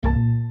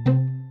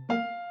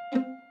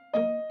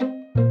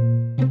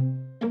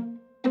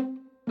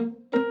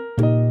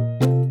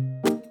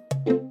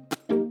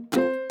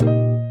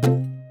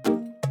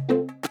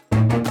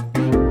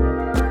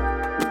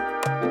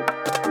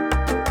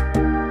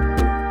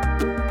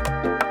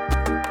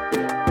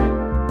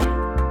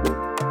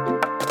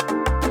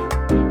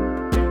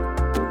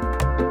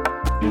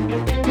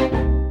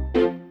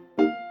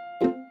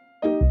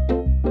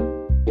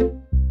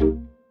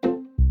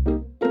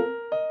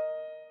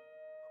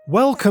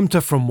Welcome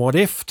to From What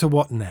If to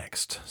What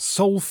Next,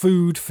 soul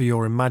food for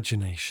your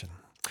imagination.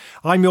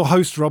 I'm your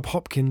host, Rob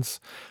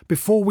Hopkins.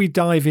 Before we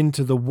dive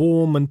into the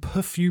warm and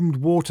perfumed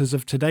waters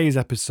of today's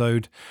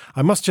episode,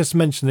 I must just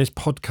mention this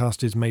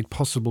podcast is made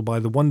possible by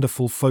the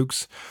wonderful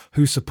folks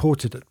who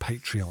support it at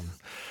Patreon.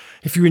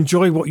 If you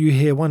enjoy what you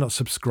hear, why not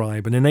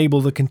subscribe and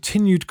enable the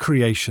continued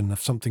creation of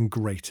something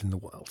great in the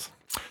world?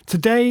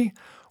 Today,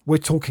 we're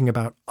talking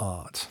about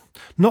art.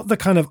 Not the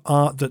kind of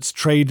art that's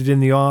traded in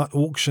the art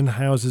auction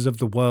houses of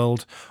the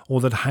world or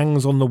that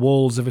hangs on the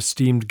walls of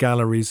esteemed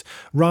galleries,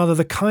 rather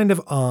the kind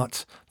of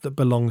art that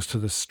belongs to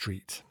the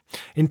street.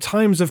 In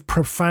times of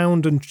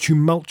profound and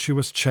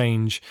tumultuous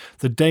change,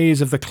 the days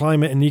of the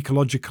climate and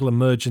ecological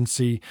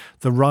emergency,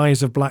 the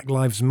rise of Black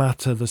Lives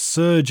Matter, the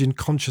surge in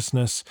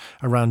consciousness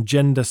around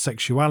gender,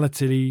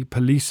 sexuality,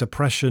 police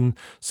oppression,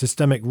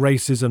 systemic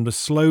racism, the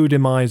slow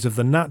demise of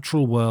the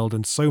natural world,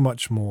 and so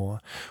much more,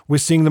 we're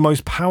seeing the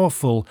most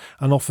powerful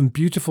and often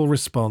beautiful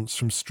response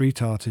from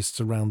street artists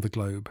around the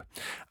globe.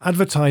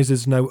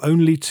 Advertisers know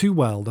only too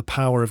well the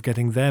power of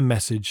getting their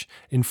message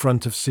in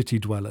front of city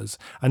dwellers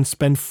and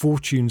spend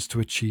fortunes to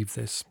achieve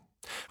this.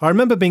 I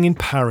remember being in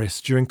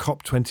Paris during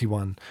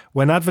COP21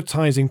 when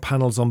advertising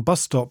panels on bus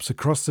stops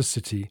across the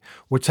city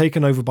were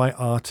taken over by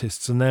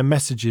artists and their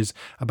messages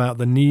about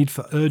the need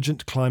for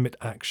urgent climate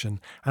action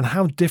and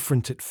how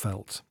different it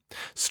felt.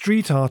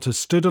 Street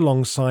artists stood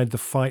alongside the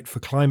fight for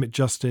climate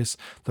justice,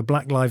 the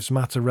Black Lives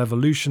Matter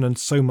revolution, and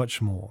so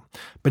much more.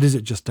 But is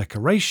it just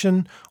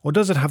decoration, or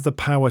does it have the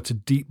power to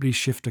deeply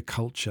shift a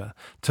culture,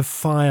 to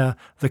fire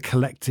the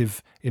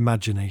collective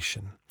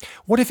imagination?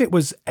 What if it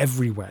was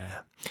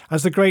everywhere?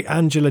 As the great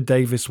Angela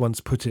Davis once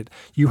put it,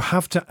 you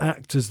have to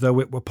act as though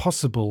it were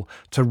possible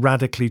to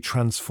radically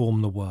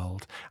transform the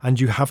world, and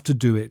you have to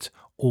do it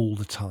all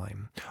the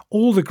time.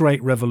 All the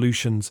great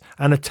revolutions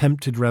and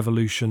attempted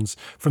revolutions,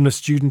 from the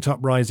student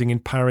uprising in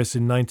Paris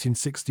in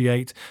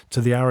 1968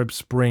 to the Arab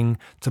Spring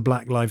to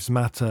Black Lives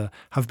Matter,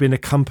 have been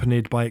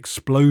accompanied by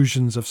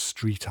explosions of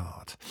street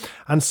art.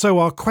 And so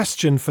our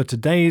question for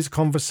today's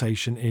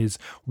conversation is,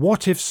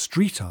 what if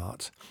street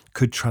art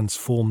could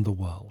transform the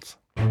world?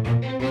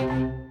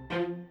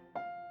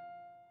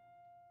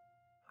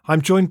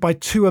 I'm joined by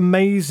two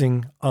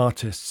amazing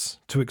artists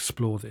to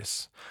explore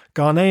this.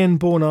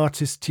 Ghanaian-born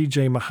artist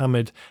TJ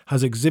Mohammed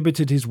has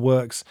exhibited his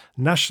works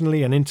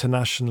nationally and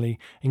internationally,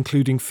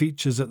 including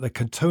features at the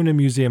Katona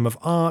Museum of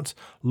Art,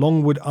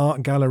 Longwood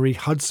Art Gallery,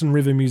 Hudson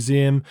River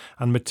Museum,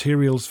 and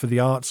Materials for the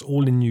Arts,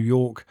 all in New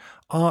York,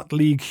 Art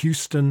League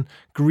Houston,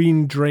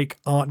 Green Drake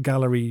Art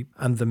Gallery,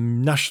 and the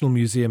National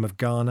Museum of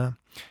Ghana.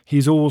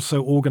 He's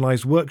also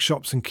organised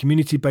workshops and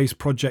community-based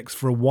projects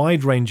for a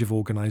wide range of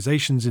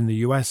organisations in the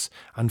US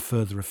and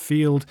further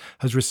afield,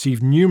 has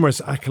received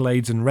numerous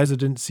accolades and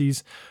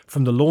residencies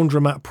from the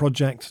Laundromat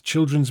Project,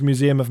 Children's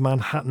Museum of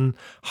Manhattan,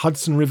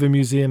 Hudson River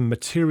Museum,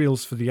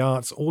 Materials for the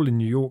Arts, all in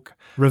New York,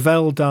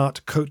 Revel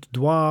d'Art Côte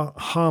d'Ivoire,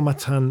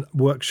 Harmattan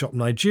Workshop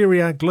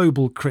Nigeria,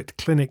 Global Crit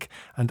Clinic,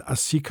 and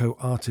Asiko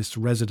Artist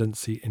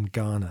Residency in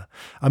Ghana.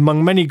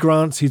 Among many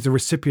grants, he's the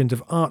recipient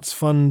of Arts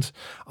Fund,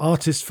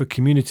 Artist for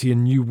Community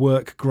and New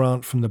Work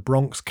grant from the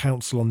Bronx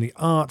Council on the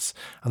Arts,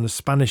 and the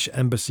Spanish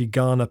Embassy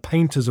Ghana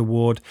Painters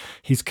Award.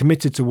 He's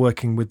committed to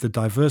working with the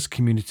diverse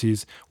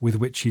communities with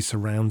which he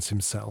surrounds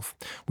himself.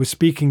 We're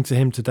speaking to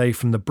him today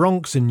from the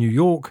Bronx in New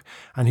York,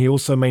 and he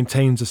also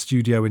maintains a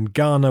studio in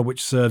Ghana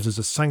which serves as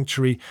a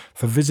sanctuary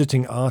for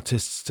visiting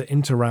artists to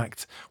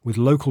interact with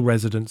local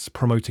residents,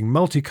 promoting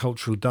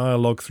multicultural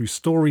dialogue through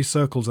story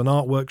circles and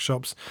art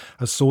workshops,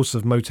 a source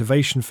of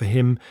motivation for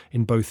him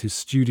in both his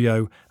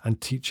studio and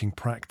teaching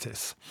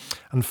practice.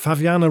 And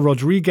Faviana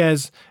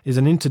Rodriguez is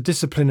an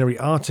interdisciplinary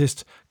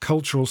artist,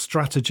 cultural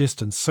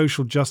strategist and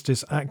social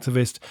justice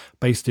activist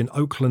based in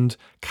Oakland,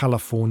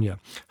 California.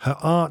 Her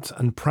art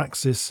and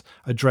praxis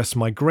address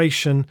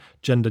migration,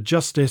 gender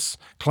justice,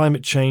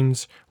 climate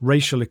change,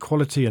 racial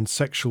equality and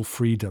sexual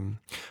freedom.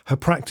 Her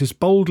practice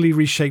boldly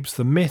reshapes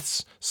the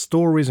myths,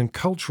 stories and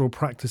cultural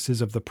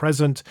practices of the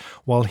present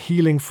while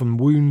healing from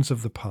wounds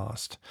of the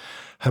past.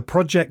 Her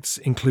projects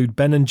include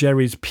Ben &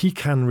 Jerry's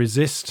Pecan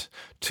Resist,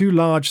 2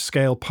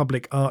 large-scale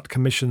public art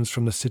commissions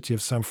from the city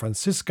of San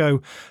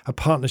Francisco, a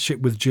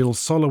partnership with Jill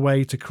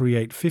Soloway to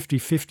create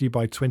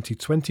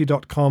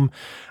 5050by2020.com,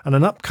 and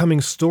an upcoming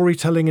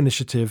storytelling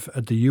initiative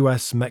at the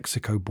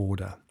US-Mexico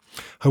border.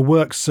 Her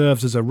work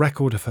serves as a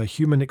record of her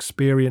human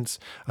experience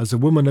as a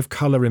woman of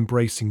colour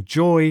embracing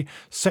joy,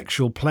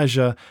 sexual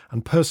pleasure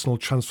and personal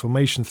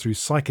transformation through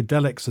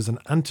psychedelics as an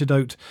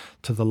antidote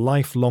to the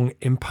lifelong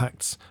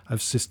impacts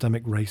of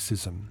systemic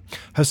racism.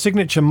 Her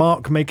signature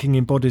mark-making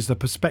embodies the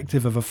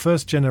perspective of a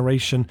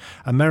first-generation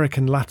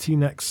American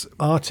Latinx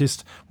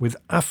artist with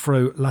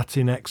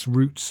Afro-Latinx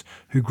roots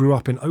who grew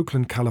up in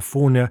Oakland,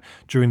 California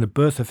during the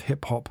birth of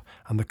hip-hop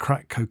and the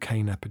crack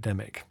cocaine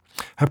epidemic.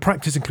 Her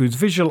practice includes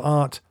visual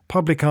art,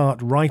 public art,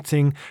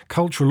 writing,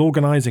 cultural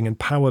organising and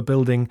power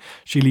building.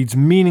 She leads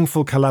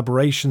meaningful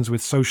collaborations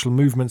with social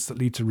movements that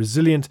lead to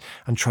resilient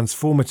and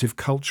transformative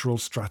cultural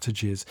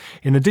strategies.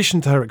 In addition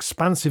to her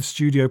expansive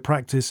studio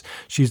practice,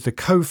 she's the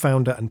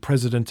co-founder and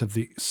president of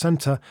the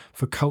Centre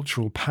for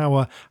Cultural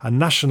Power, a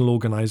national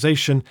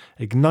organisation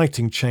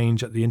igniting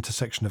change at the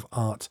intersection of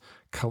art,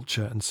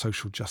 culture and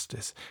social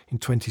justice. In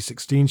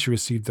 2016, she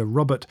received the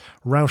Robert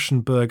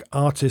Rauschenberg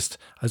Artist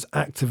as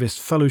Activist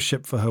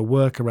Fellowship for her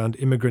work around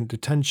immigrant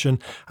detention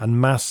and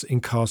mass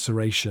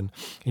incarceration.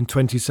 In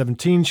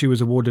 2017, she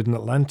was awarded an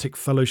Atlantic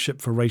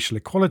Fellowship for Racial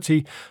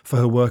Equality for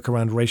her work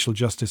around racial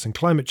justice and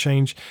climate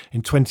change.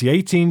 In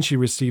 2018, she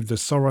received the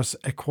Soros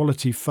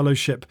Equality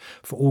Fellowship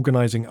for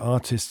organising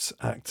artists,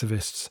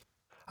 activists.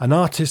 An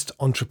artist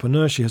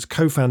entrepreneur, she has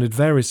co-founded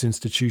various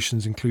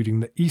institutions, including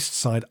the East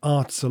Side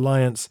Arts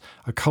Alliance,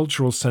 a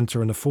cultural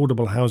centre and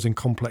affordable housing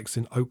complex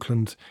in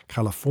Oakland,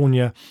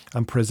 California,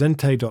 and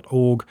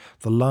Presente.org,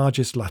 the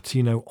largest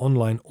Latino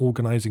online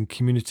organising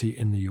community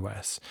in the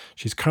US.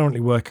 She's currently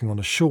working on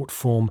a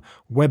short-form,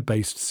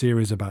 web-based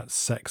series about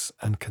sex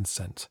and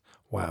consent.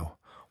 Wow.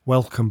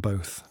 Welcome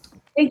both.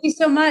 Thank you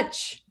so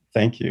much.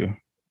 Thank you.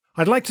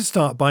 I'd like to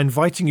start by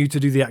inviting you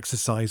to do the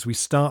exercise we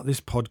start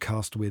this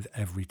podcast with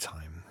every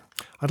time.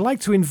 I'd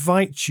like to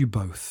invite you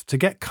both to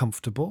get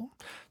comfortable,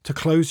 to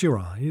close your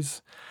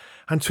eyes,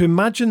 and to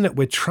imagine that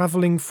we're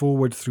travelling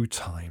forward through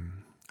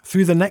time,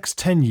 through the next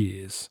 10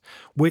 years,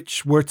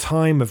 which were a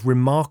time of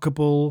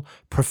remarkable,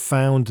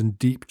 profound and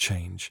deep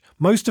change,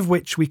 most of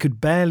which we could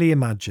barely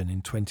imagine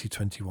in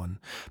 2021,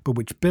 but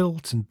which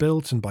built, and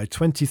by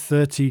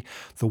 2030,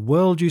 the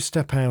world you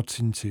step out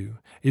into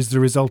is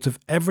the result of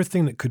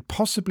everything that could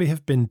possibly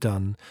have been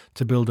done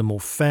to build a more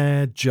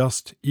fair,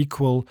 just,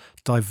 equal,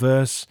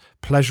 diverse,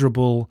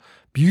 pleasurable,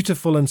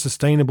 beautiful and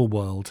sustainable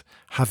world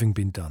having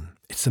been done.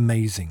 It's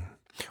amazing.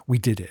 We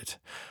did it.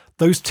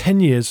 Those 10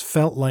 years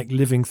felt like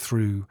living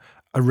through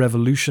a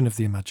revolution of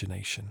the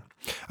imagination.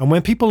 And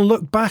when people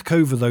look back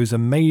over those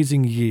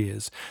amazing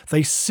years,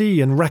 they see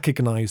and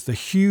recognise the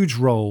huge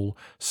role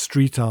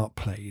street art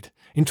played.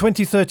 In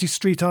 2030,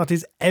 street art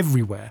is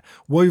everywhere,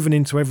 woven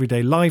into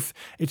everyday life.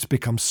 It's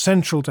become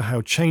central to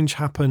how change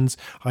happens,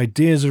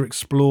 ideas are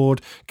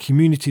explored,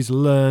 communities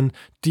learn,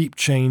 deep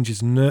change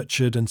is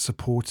nurtured and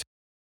supported.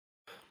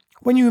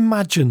 When you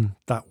imagine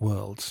that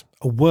world,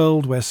 a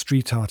world where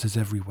street art is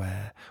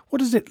everywhere, what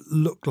does it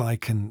look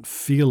like and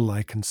feel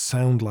like and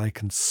sound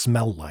like and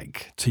smell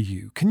like to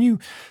you? Can you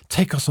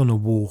take us on a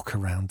walk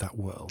around that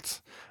world?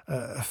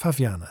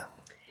 Faviana.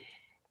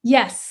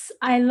 Yes,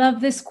 I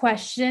love this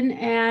question.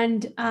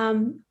 And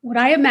what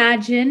I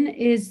imagine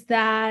is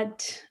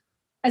that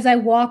as I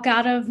walk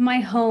out of my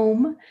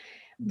home,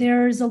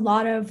 there's a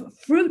lot of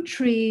fruit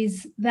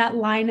trees that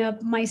line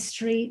up my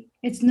street.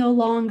 It's no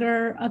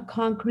longer a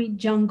concrete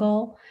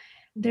jungle.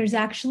 There's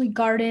actually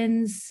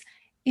gardens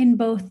in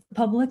both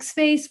public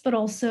space, but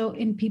also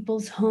in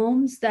people's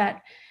homes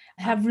that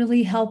have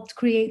really helped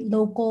create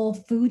local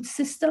food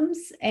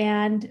systems,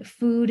 and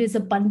food is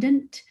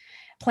abundant.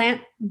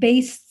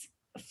 Plant-based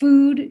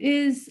food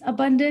is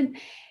abundant.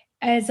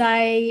 As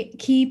I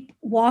keep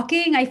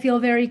walking, I feel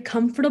very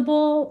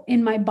comfortable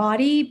in my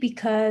body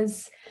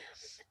because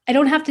I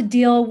don't have to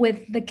deal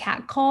with the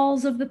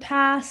catcalls of the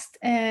past,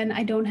 and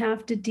I don't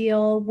have to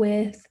deal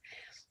with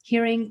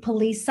hearing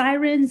police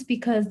sirens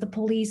because the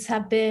police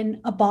have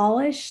been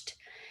abolished.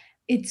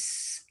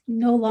 It's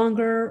no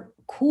longer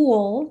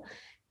cool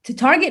to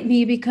target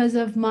me because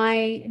of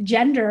my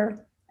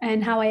gender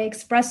and how I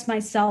express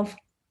myself.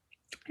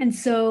 And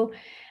so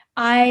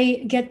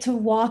I get to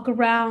walk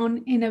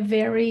around in a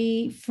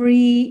very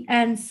free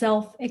and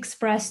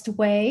self-expressed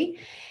way.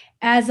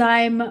 As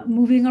I'm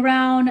moving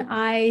around,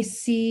 I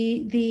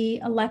see the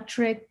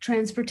electric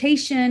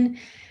transportation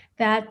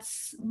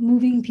that's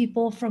moving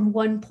people from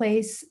one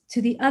place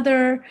to the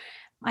other.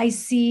 I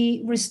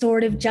see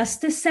restorative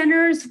justice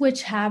centers,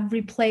 which have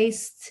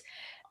replaced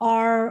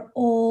our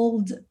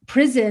old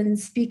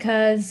prisons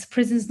because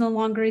prisons no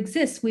longer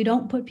exist. We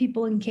don't put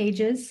people in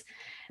cages.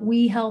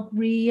 We help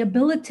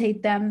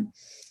rehabilitate them.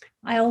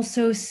 I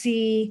also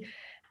see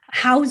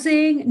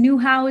new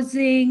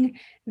housing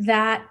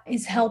that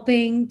is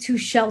helping to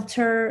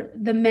shelter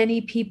the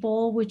many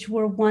people which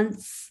were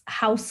once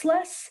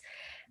houseless.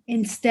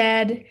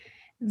 Instead,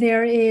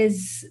 there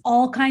is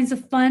all kinds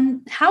of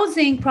fun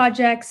housing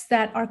projects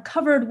that are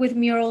covered with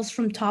murals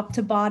from top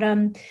to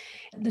bottom.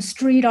 The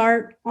street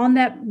art on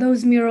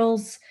those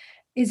murals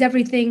is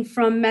everything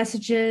from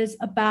messages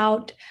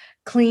about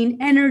clean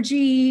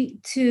energy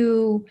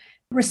to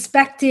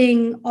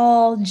respecting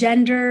all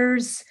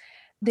genders.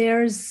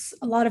 There's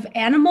a lot of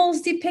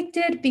animals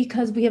depicted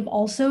because we have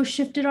also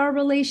shifted our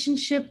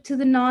relationship to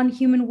the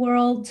non-human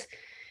world.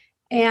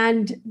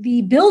 And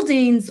the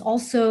buildings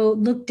also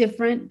look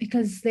different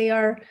because they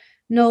are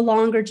no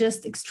longer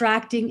just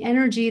extracting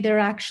energy. They're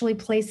actually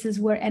places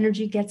where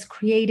energy gets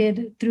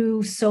created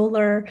through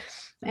solar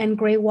and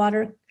gray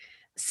water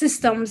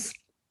systems.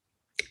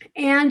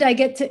 And I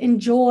get to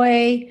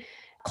enjoy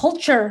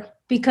culture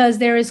because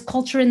there is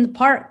culture in the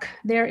park.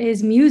 There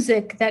is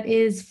music that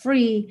is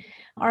free.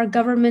 Our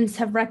governments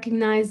have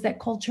recognized that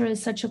culture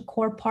is such a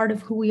core part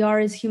of who we are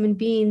as human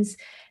beings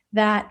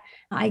that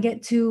I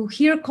get to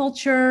hear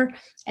culture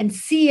and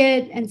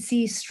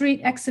see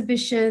street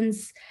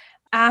exhibitions.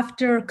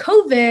 After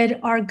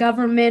COVID, our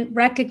government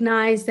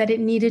recognized that it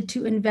needed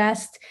to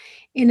invest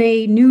in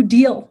a new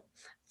deal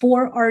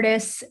for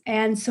artists.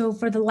 And so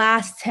for the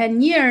last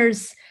 10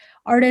 years,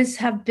 artists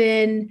have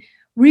been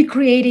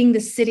recreating the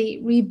city,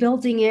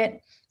 rebuilding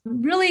it,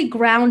 really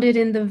grounded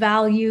in the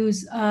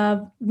values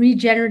of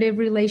regenerative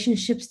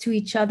relationships to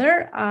each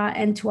other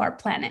and to our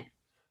planet.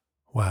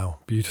 Wow,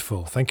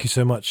 beautiful. Thank you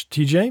so much.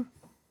 TJ?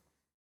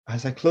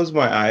 As I close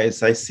my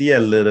eyes, I see a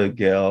little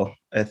girl.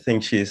 I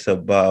think she's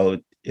about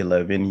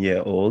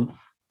 11-year-old.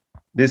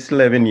 This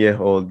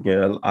 11-year-old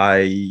girl,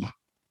 I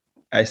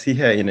see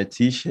her in a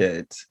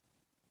t-shirt.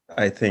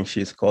 I think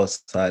she's called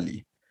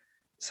Sally.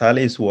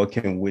 Sally is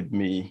walking with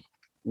me.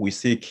 We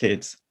see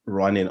kids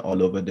running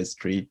all over the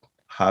street,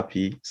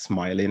 happy,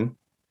 smiling.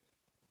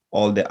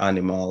 All the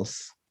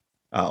animals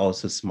are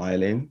also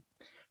smiling,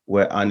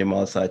 where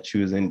animals are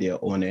choosing their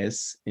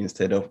owners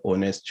instead of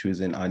owners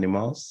choosing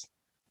animals.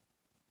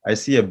 I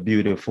see a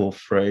beautiful,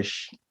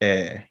 fresh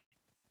air.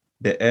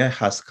 The air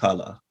has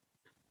color.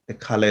 The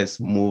colors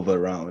move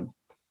around.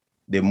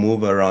 They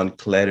move around,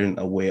 clearing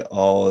away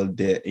all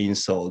the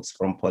insults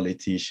from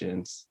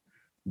politicians,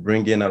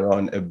 bringing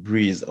around a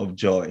breeze of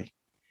joy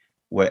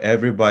where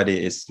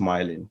everybody is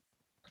smiling.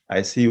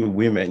 I see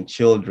women,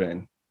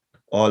 children,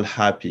 all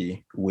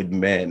happy with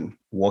men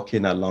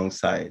walking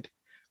alongside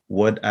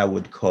what I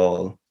would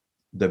call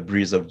the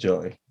breeze of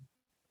joy.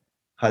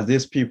 As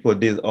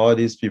all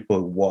these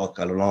people walk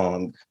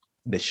along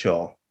the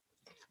shore,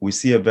 we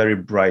see a very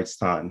bright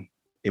sun.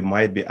 It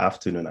might be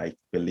afternoon, I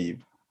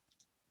believe.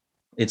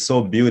 It's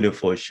so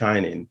beautiful,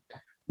 shining.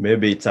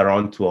 Maybe it's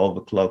around 12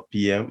 o'clock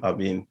p.m.,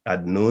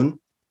 at noon.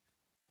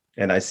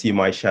 And I see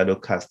my shadow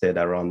casted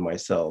around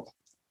myself.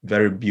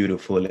 Very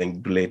beautiful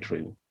and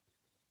glittering.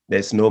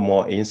 There's no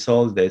more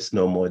insults. There's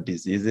no more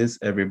diseases.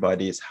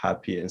 Everybody is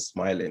happy and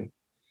smiling.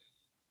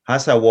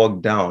 As I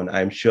walk down,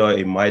 I'm sure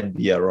it might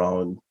be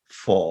around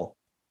 4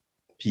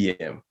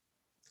 p.m.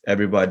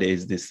 Everybody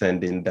is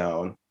descending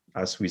down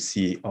as we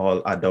see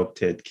all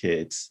adopted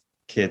kids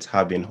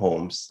having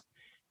homes.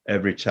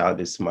 Every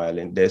child is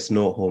smiling. There's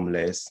no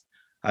homeless.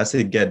 As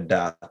it gets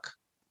dark,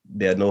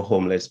 there are no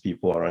homeless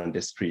people around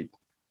the street.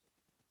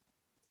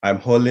 I'm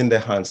holding the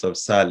hands of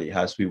Sally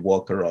as we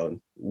walk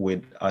around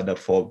with other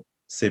 4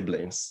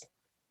 siblings.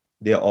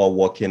 They're all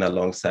walking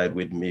alongside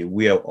with me.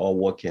 We are all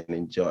walking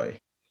in joy.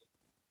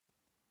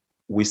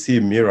 We see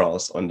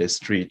murals on the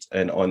streets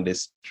and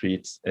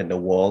the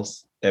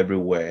walls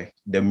everywhere.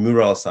 The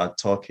murals are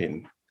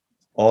talking.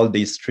 All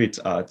these street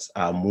arts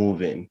are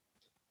moving.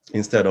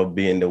 Instead of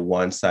being the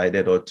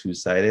one-sided or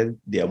two-sided,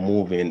 they are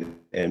moving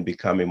and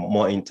becoming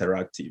more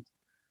interactive.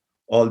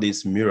 All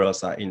these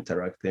murals are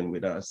interacting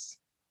with us.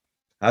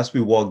 As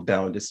we walk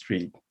down the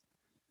street,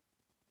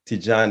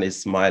 Tijan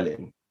is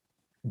smiling,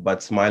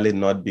 but smiling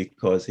not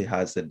because he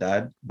has a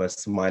dad, but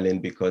smiling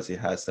because he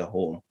has a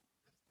home.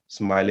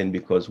 Smiling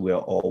because we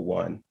are all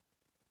one.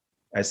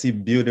 I see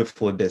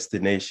beautiful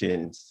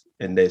destinations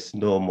and there's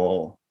no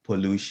more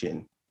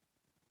pollution.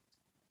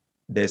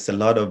 There's a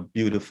lot of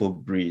beautiful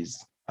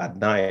breeze. At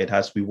night,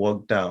 as we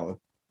walk down,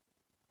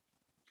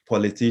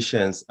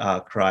 politicians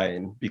are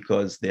crying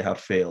because they have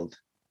failed.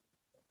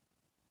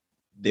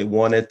 They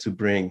wanted to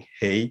bring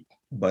hate,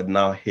 but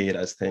now hate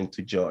has turned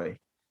to joy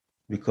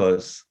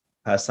because,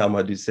 as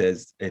Amadou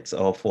says, it's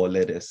all 4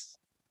 letters.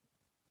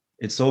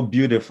 It's so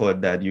beautiful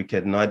that you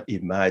cannot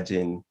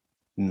imagine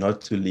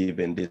not to live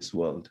in this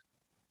world.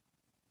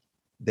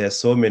 There's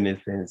so many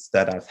things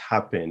that have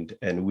happened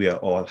and we are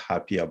all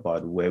happy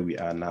about where we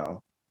are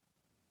now.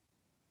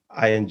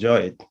 I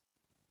enjoy it.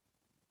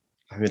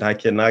 I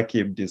cannot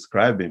keep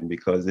describing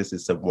because this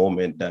is a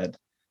moment that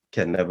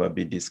can never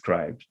be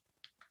described.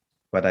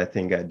 But I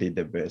think I did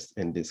the best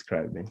in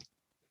describing.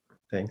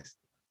 Thanks.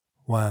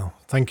 Wow.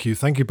 Thank you.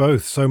 Thank you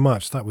both so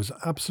much. That was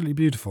absolutely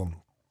beautiful.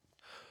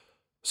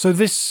 So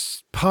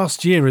this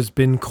past year has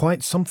been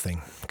quite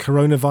something.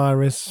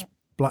 Coronavirus,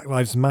 Black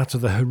Lives Matter,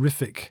 the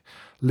horrific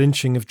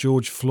lynching of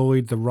George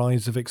Floyd, the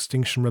rise of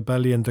Extinction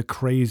Rebellion, the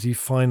crazy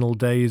final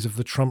days of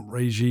the Trump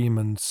regime,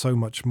 and so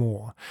much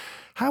more.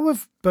 How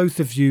have both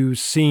of you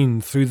seen,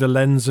 through the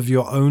lens of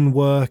your own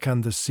work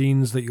and the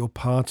scenes that you're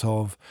part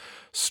of,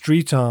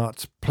 street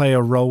art play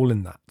a role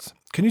in that?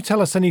 Can you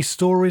tell us any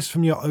stories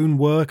from your own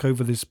work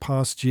over this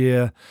past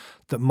year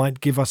that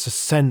might give us a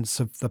sense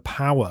of the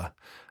power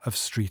of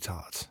street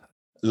art?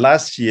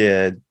 Last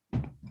year,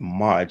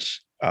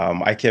 March,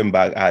 I came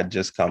back. I had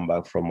just come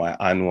back from my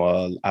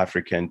annual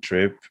African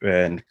trip,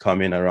 and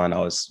coming around, I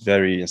was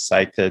very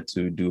excited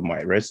to do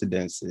my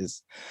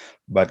residencies,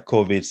 but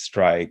COVID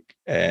struck,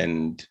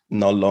 and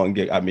no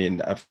longer,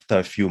 after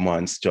a few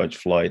months, George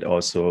Floyd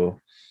also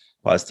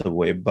passed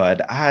away.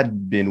 But I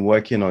had been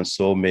working on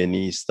so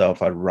many stuff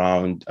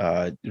around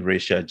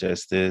racial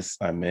justice,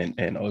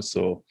 and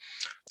also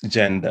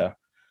gender.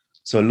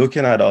 So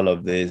looking at all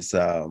of this,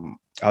 I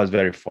was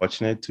very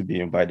fortunate to be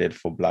invited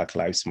for Black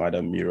Lives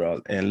Matter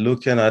mural. And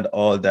looking at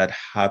all that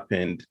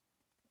happened,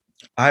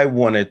 I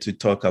wanted to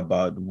talk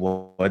about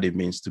what it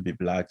means to be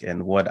Black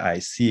and what I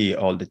see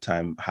all the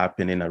time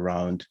happening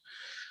around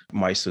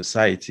my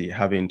society,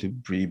 having to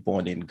be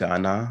born in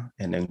Ghana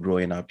and then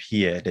growing up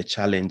here, the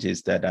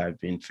challenges that I've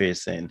been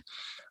facing.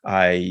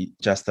 I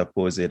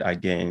juxtapose it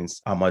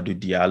against Amadou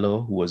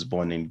Diallo, who was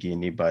born in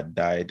Guinea but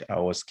died. I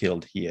was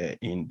killed here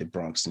in the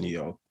Bronx, New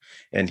York.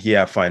 And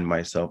here I find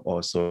myself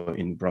also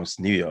in Bronx,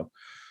 New York.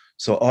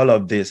 So all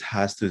of this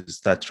has to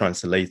start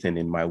translating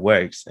in my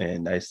works.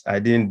 And I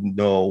didn't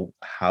know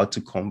how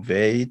to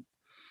convey it,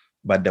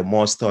 but the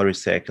more story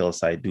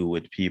circles I do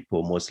with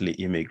people, mostly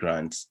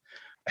immigrants,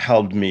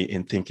 helped me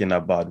in thinking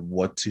about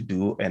what to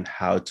do and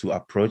how to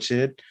approach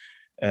it,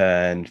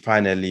 and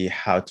finally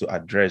how to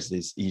address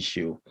this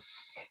issue.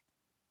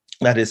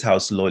 That is how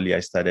slowly I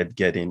started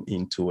getting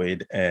into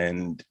it.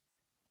 And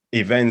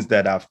events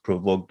that have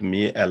provoked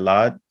me a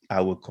lot, I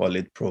would call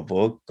it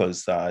provoke,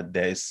 because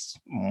there's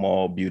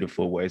more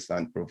beautiful words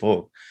than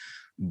provoke.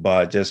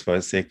 But just for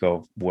the sake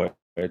of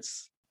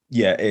words,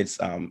 yeah, it's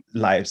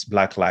lives,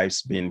 Black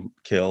lives being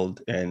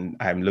killed. And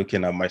I'm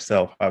looking at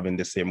myself having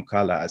the same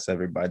color as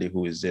everybody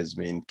who is just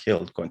being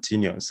killed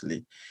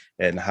continuously,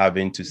 and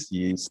having to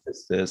see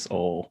sisters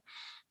all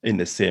in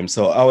the same.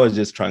 So I was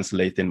just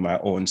translating my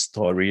own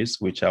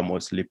stories, which are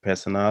mostly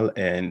personal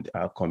and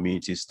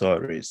community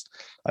stories,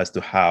 as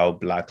to how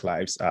Black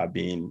lives are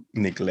being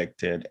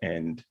neglected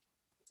and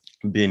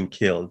being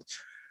killed.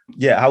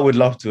 Yeah, I would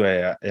love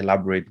to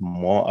elaborate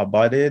more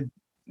about it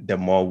the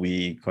more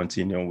we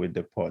continue with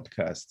the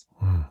podcast.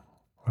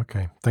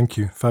 Okay, thank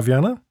you.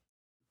 Faviana?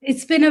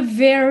 It's been a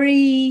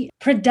very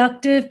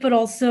productive, but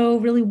also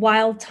really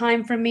wild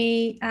time for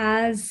me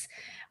as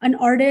an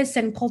artist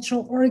and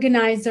cultural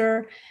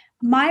organizer.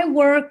 My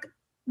work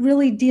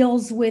really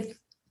deals with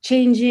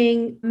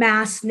changing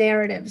mass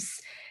narratives.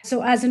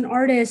 So as an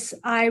artist,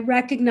 I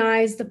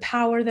recognize the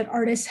power that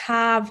artists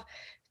have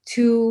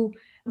to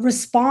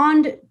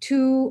respond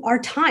to our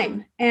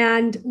time.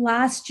 And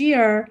last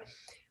year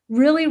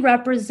really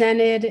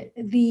represented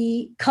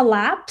the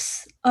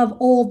collapse of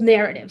old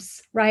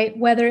narratives, right?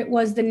 Whether it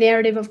was the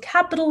narrative of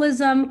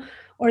capitalism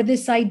or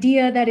this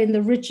idea that in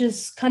the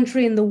richest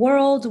country in the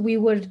world, we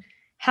would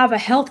have a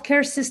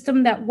healthcare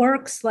system that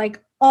works,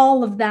 like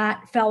all of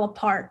that fell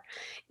apart.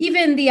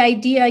 Even the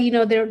idea,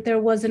 there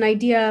was an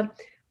idea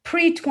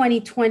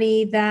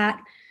pre-2020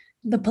 that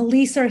the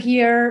police are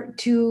here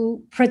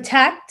to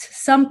protect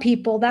some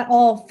people. That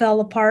all fell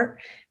apart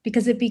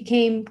because it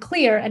became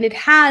clear, and it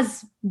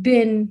has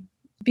been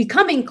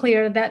becoming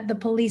clear, that the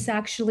police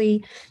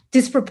actually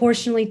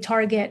disproportionately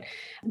target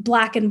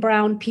Black and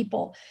brown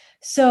people.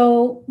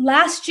 So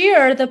last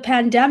year, the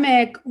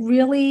pandemic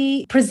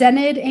really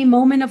presented a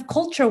moment of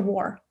culture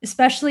war,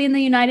 especially in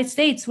the United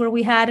States, where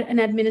we had an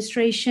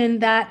administration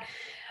that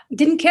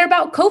didn't care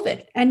about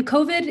COVID. And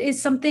COVID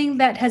is something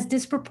that has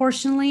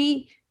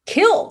disproportionately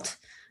killed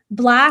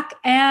Black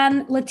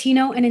and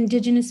Latino and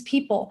Indigenous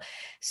people.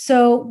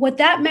 So what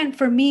that meant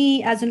for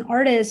me as an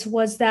artist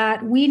was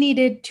that we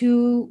needed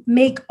to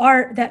make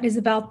art that is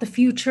about the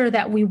future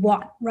that we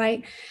want,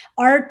 right?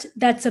 Art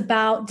that's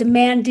about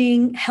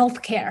demanding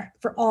healthcare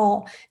for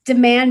all,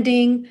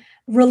 demanding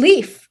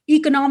relief,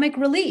 economic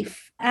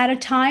relief at a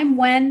time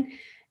when,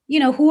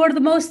 who are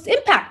the most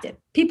impacted?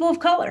 People of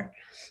color,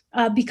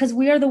 because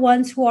we are the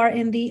ones who are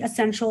in the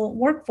essential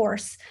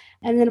workforce.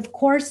 And then, of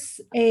course,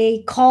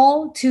 a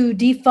call to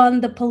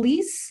defund the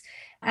police,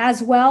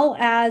 as well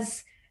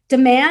as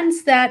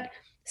demands that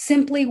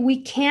simply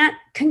we can't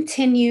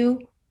continue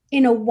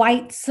in a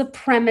white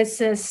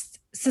supremacist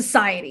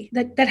society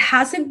that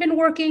hasn't been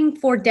working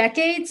for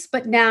decades,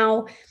 but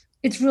now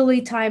it's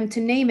really time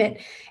to name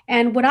it.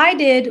 And what I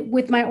did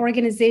with my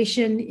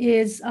organization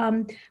is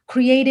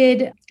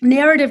created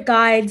narrative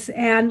guides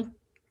and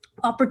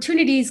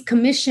opportunities,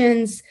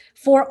 commissions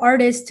for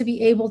artists to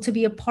be able to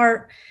be a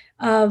part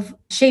of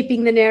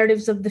shaping the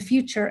narratives of the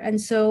future. And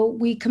so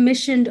we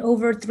commissioned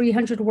over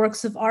 300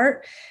 works of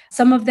art.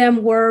 Some of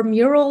them were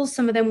murals,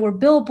 some of them were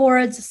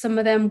billboards, some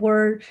of them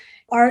were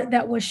art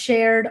that was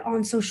shared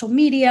on social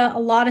media. A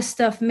lot of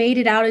stuff made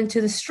it out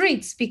into the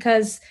streets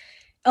because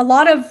a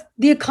lot of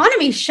the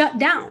economy shut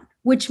down,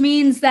 which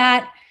means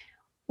that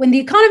when the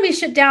economy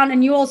shut down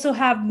and you also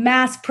have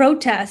mass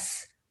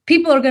protests,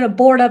 people are going to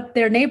board up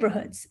their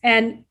neighborhoods.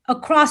 And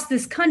across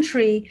this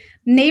country,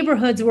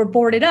 neighborhoods were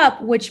boarded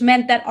up, which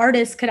meant that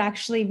artists could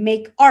actually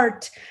make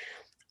art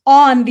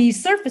on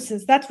these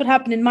surfaces. That's what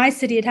happened in my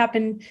city. It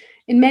happened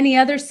in many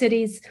other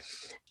cities.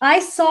 I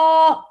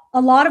saw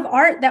a lot of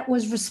art that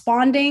was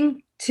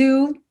responding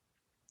to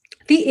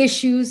the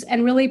issues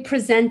and really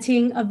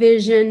presenting a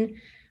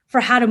vision for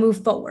how to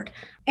move forward.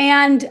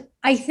 And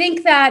I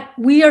think that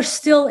we are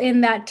still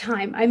in that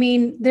time. I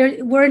mean,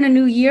 we're in a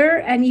new year,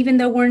 and even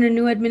though we're in a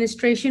new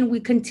administration, we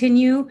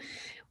continue.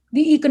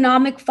 The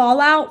economic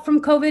fallout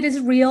from COVID is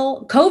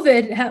real.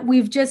 COVID,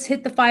 we've just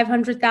hit the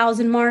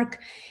 500,000 mark.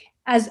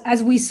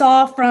 As we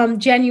saw from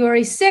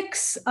January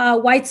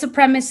 6th, white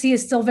supremacy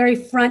is still very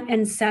front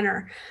and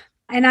center.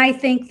 And I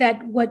think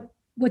that what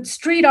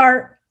street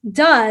art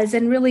does,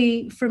 and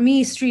really for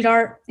me, street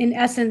art in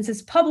essence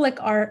is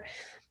public art,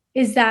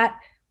 is that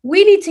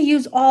we need to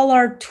use all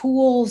our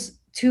tools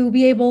to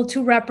be able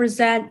to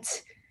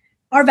represent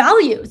our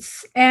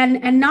values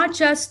and not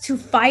just to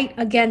fight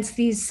against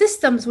these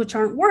systems which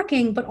aren't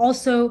working, but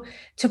also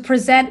to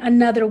present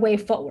another way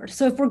forward.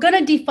 So if we're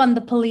going to defund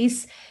the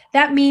police,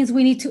 that means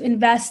we need to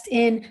invest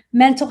in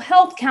mental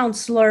health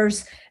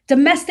counselors,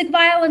 domestic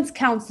violence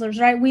counselors,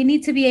 right? We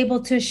need to be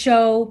able to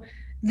show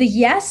the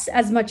yes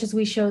as much as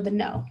we show the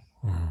no.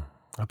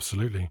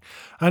 Absolutely.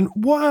 And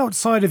what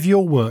outside of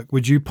your work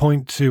would you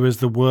point to as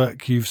the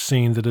work you've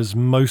seen that has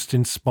most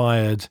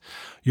inspired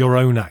your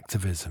own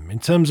activism? In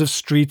terms of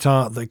street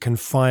art that can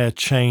fire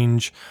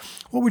change,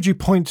 what would you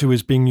point to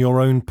as being your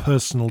own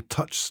personal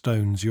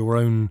touchstones, your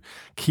own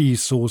key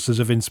sources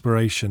of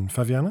inspiration?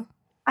 Favianna?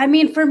 I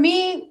mean, for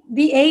me,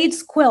 the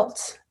AIDS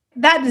quilt,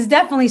 that is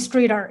definitely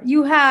street art.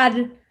 You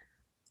had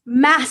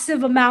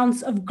massive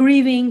amounts of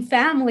grieving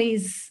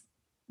families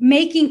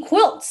making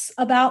quilts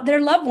about their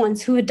loved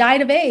ones who had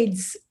died of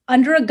AIDS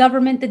under a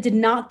government that did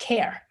not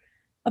care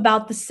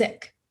about the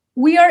sick.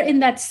 We are in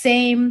that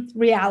same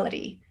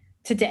reality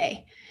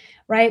today,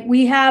 right?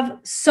 We have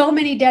so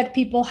many dead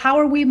people. How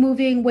are we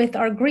moving with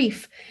our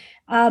grief?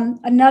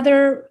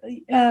 Another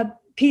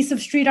piece of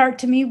street art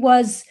to me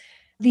was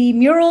the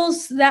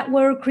murals that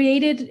were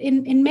created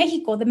in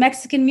Mexico, the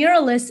Mexican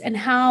muralists, and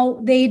how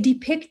they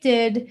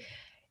depicted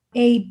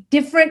a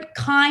different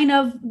kind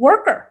of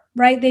worker,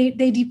 right?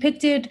 They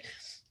depicted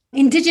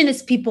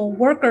indigenous people,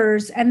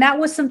 workers, and that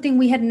was something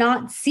we had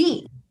not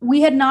seen. We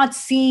had not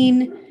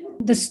seen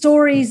the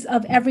stories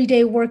of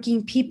everyday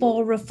working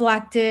people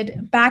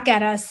reflected back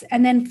at us.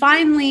 And then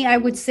finally, I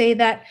would say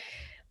that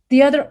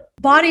the other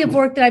body of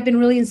work that I've been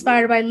really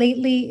inspired by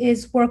lately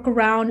is work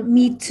around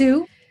Me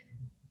Too.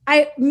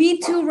 Me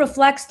Too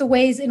reflects the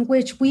ways in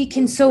which we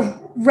can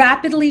so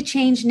rapidly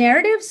change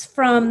narratives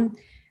from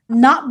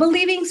not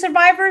believing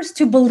survivors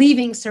to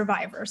believing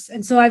survivors.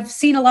 And so I've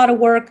seen a lot of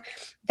work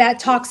that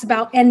talks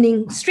about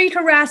ending street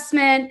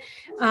harassment.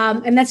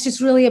 And that's just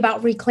really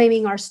about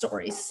reclaiming our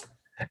stories.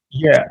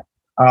 Yeah.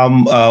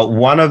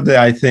 One of the,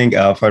 I think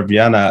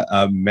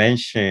Fabiana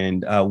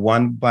mentioned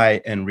one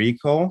by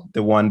Enrico,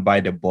 the one by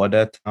the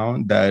border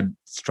town that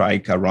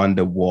strike around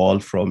the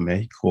wall from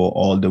Mexico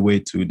all the way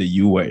to the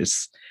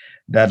US.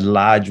 That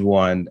large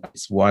one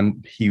is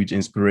one huge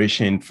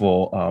inspiration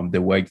for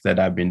the work that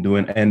I've been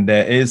doing. And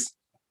there is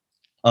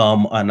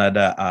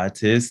another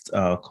artist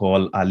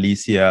called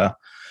Alicia.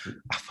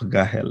 I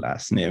forgot her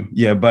last name.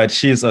 Yeah, but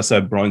she's also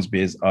a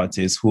bronze-based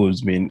artist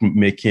who's been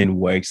making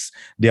works.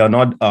 They are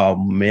not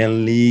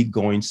mainly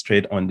going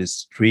straight on the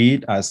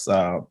street as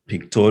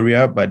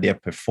pictorial, but they're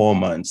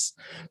performance.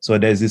 So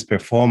there's these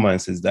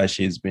performances that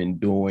she's been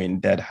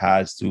doing that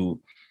has to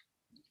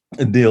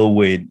deal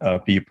with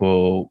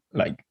people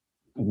like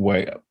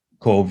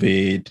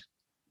COVID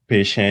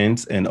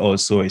patients and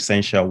also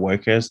essential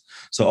workers.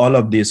 So all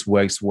of these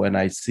works, when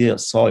I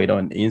saw it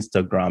on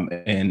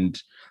Instagram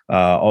and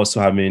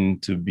also having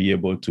to be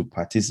able to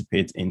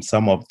participate in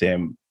some of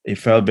them, it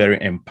felt very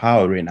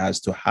empowering as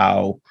to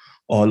how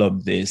all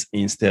of this,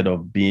 instead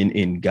of being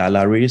in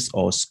galleries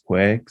or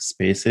square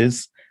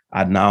spaces,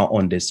 are now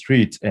on the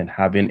street and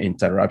having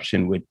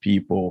interaction with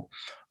people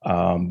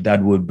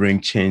that will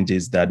bring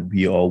changes that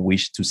we all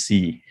wish to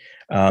see.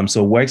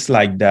 So works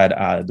like that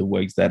are the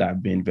works that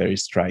have been very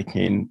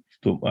striking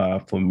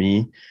for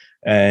me.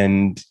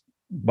 And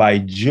by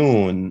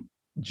June,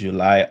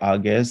 July,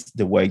 August,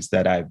 the works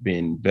that I've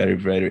been very,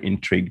 very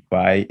intrigued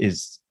by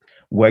is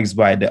works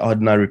by the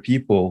ordinary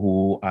people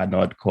who are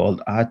not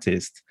called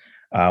artists.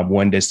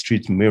 When the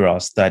street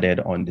murals started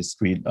on the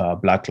street,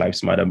 Black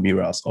Lives Matter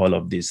murals, all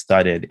of this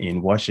started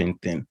in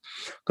Washington,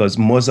 because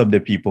most of the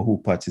people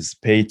who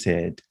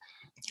participated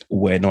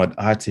were not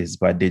artists,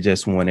 but they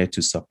just wanted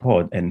to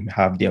support and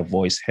have their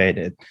voice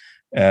heard.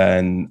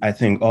 And I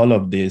think all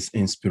of this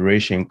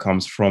inspiration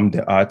comes from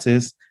the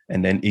artist,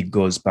 and then it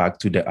goes back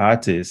to the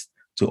artist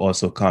to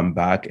also come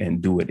back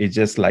and do it. It's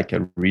just like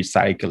a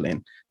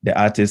recycling. The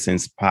artists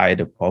inspire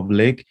the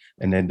public,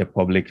 and then the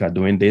public are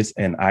doing this.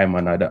 And I'm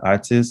another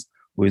artist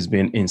who has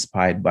been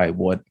inspired by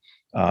what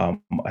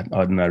an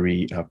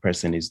ordinary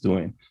person is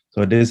doing.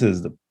 So this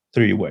is the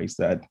three ways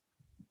that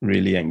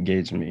really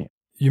engage me.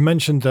 You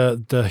mentioned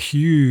the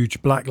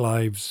huge Black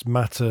Lives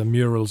Matter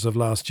murals of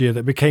last year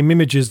that became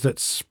images that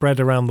spread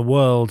around the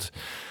world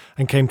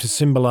and came to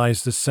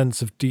symbolize the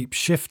sense of deep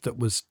shift that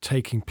was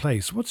taking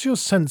place. What's your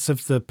sense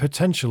of the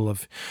potential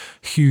of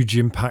huge,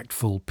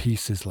 impactful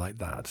pieces like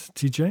that?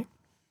 TJ?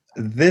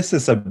 This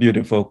is a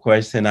beautiful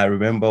question. I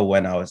remember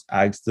when I was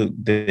asked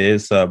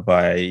this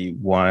by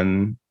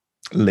one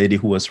lady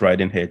who was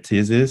writing her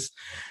thesis.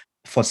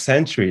 For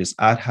centuries,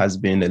 art has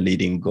been a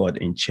leading god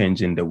in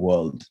changing the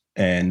world.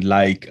 And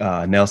like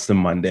Nelson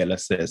Mandela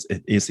says,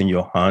 it is in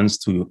your hands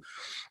to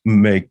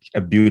make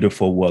a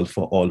beautiful world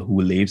for all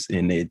who lives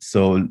in it.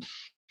 So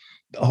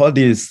all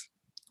these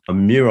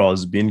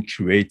murals being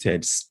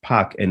created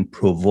spark and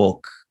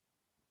provoke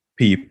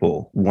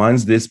people.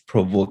 Once this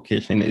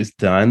provocation is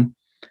done,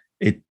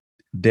 it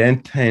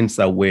then turns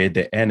away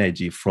the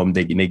energy from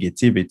the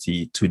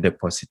negativity to the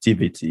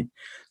positivity.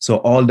 So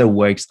all the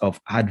works of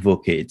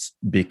advocates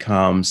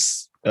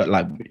becomes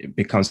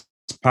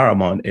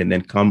paramount and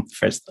then come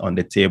first on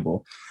the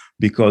table,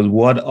 because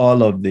what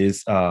all of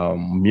these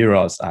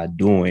murals are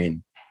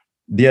doing,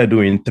 they are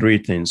doing three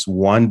things.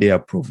 One, they are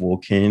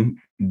provoking,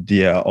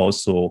 they are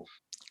also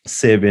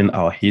saving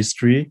our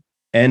history,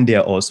 and they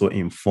are also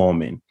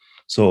informing.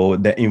 So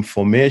the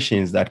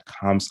informations that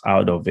comes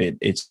out of it,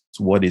 it's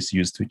what is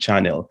used to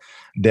channel.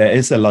 There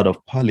is a lot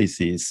of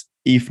policies.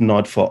 If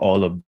not for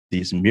all of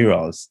these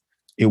murals,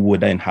 it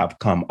wouldn't have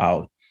come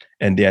out.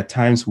 And there are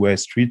times where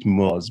street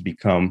murals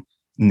become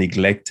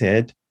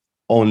neglected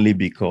only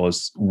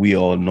because we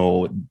all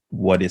know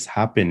what is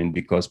happening,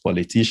 because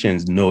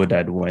politicians know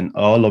that when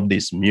all of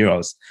these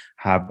murals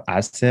have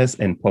access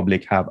and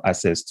public have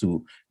access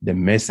to the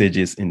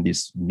messages in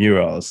these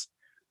murals,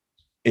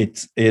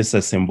 it is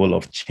a symbol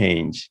of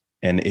change,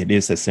 and it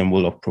is a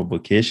symbol of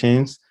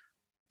provocations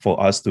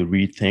for us to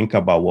rethink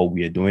about what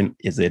we are doing.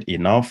 Is it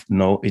enough?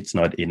 No, it's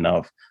not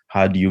enough.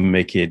 How do you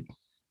make it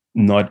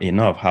not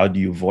enough? How do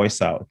you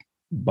voice out?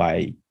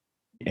 By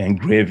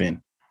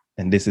engraving.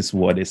 And this is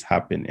what is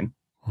happening.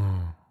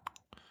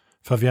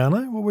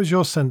 Faviana, what was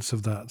your sense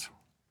of that?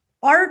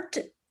 Art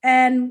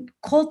and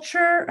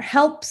culture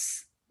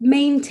helps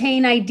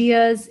maintain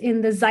ideas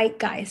in the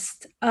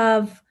zeitgeist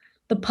of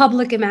the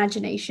public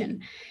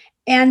imagination.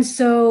 And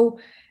so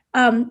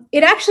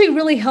it actually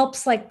really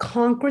helps like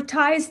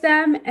concretize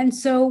them. And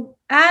so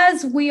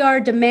as we are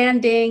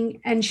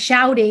demanding and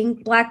shouting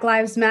Black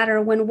Lives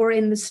Matter when we're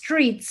in the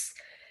streets,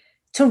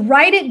 to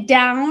write it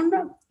down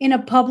in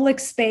a public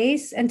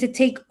space and to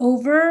take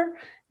over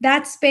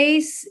that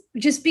space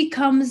just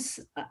becomes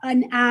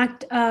an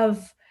act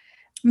of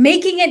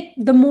making it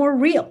the more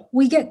real.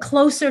 We get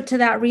closer to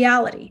that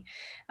reality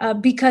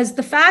because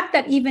the fact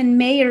that even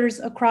mayors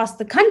across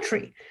the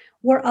country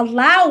were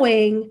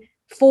allowing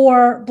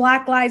for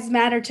Black Lives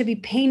Matter to be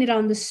painted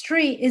on the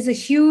street is a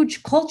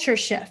huge culture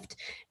shift.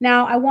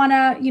 Now, I want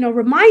to,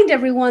 remind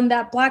everyone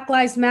that Black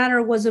Lives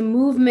Matter was a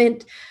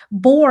movement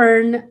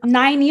born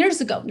 9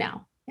 years ago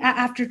now,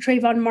 after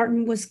Trayvon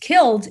Martin was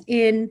killed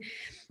in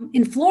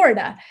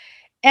Florida.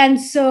 And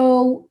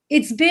so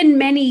it's been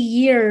many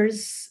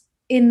years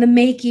in the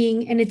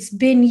making, and it's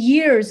been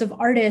years of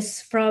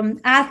artists, from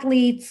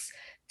athletes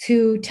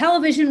to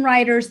television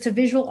writers to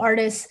visual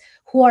artists,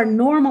 who are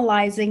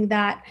normalizing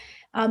that.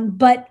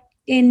 But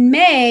in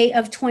May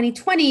of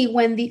 2020,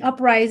 when the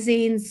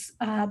uprisings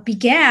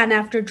began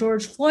after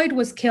George Floyd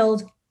was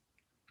killed,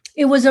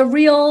 it was a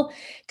real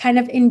kind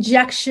of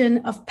injection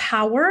of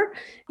power,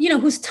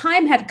 whose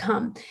time had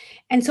come.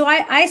 And so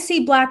I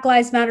see Black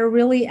Lives Matter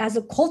really as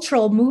a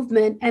cultural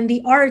movement, and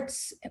the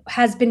arts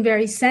has been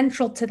very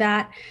central to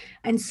that.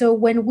 And so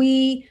when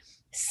we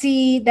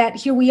see that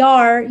here we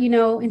are,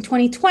 in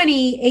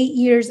 2020, 8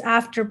 years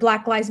after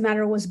Black Lives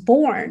Matter was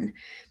born,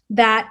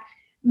 that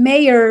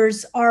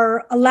mayors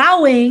are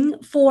allowing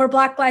for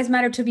Black Lives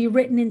Matter to be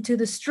written into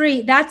the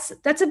street, that's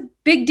a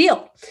big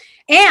deal.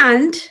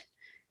 And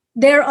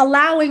they're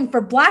allowing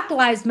for Black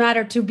Lives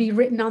Matter to be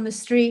written on the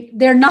street.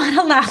 They're not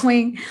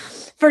allowing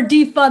for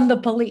defund the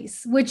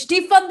police, which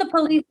defund the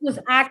police was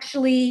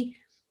actually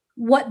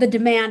what the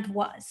demand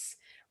was,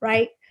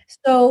 right?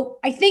 So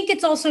I think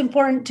it's also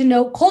important to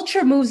note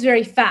culture moves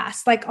very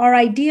fast. Like our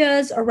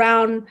ideas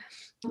around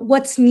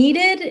what's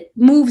needed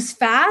moves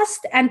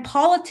fast and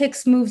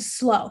politics moves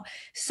slow.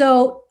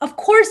 So of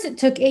course it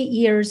took 8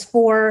 years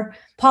for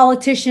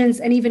politicians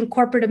and even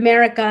corporate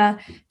America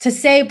to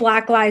say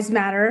Black Lives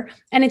Matter.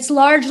 And it's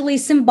largely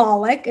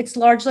symbolic. It's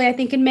largely, I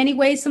think, in many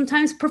ways,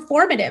 sometimes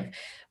performative.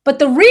 But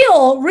the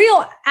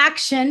real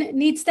action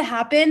needs to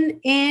happen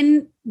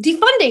in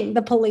defunding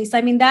the police.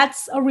 I mean,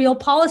 that's a real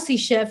policy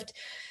shift,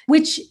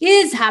 which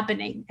is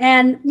happening.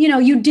 And,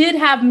 you did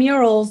have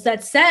murals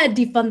that said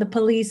defund the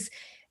police.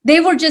 They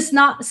were just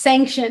not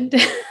sanctioned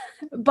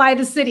by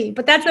the city,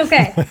 but that's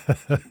okay.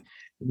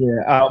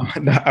 Yeah,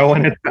 I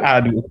wanted to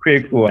add a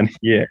quick one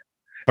here.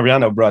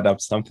 Ariana brought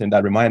up something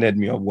that reminded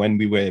me of when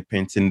we were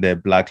painting the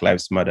Black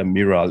Lives Matter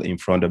mural in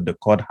front of the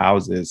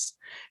courthouses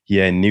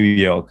here in New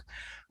York.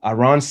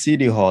 Around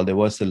City Hall, there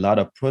was a lot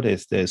of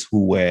protesters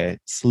who were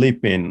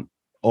sleeping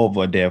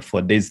over there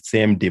for this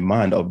same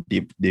demand of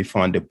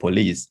defund the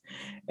police.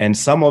 And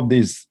some of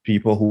these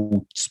people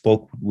who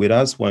spoke with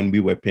us when we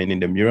were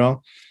painting the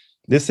mural,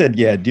 they said,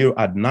 due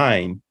at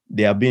 9,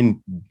 they are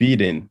being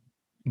beaten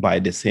by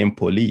the same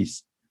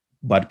police,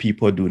 but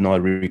people do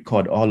not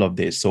record all of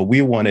this. So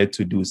we wanted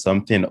to do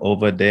something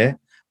over there,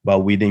 but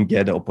we didn't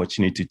get the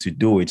opportunity to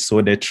do it.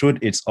 So the truth,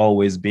 it's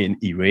always been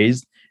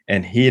erased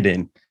and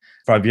hidden.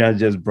 Fabian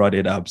just brought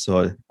it up,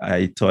 so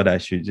I thought I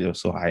should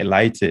also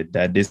highlight it,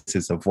 that this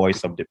is a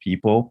voice of the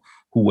people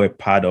who were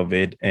part of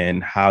it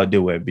and how they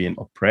were being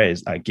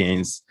oppressed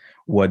against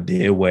what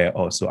they were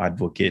also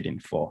advocating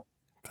for.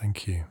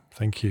 Thank you.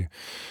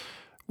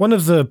 One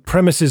of the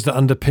premises that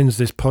underpins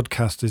this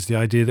podcast is the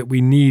idea that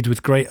we need,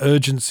 with great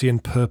urgency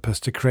and purpose,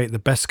 to create the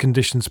best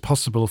conditions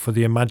possible for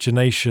the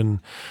imagination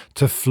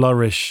to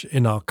flourish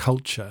in our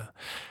culture.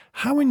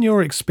 How, in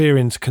your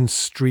experience, can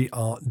street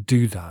art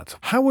do that?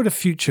 How would a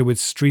future with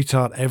street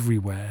art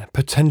everywhere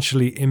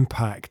potentially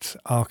impact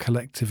our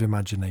collective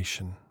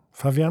imagination?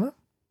 Faviana?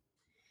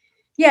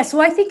 Yeah, so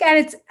I think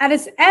at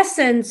its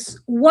essence,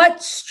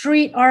 what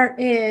street art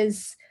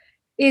is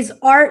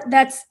art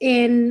that's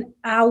in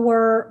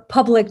our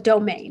public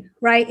domain,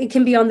 right? It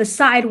can be on the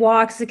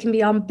sidewalks, it can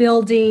be on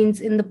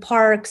buildings, in the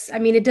parks. I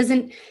mean, it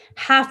doesn't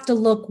have to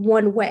look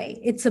one way.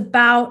 It's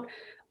about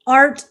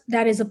art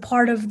that is a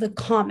part of the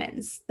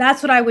commons.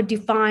 That's what I would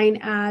define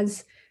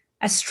as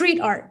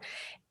street art.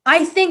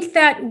 I think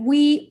that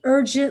we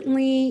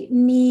urgently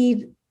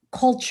need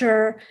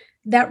culture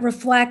that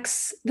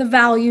reflects the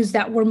values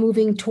that we're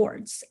moving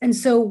towards. And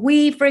so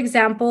we, for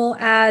example,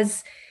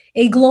 as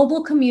a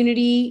global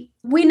community,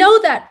 we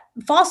know that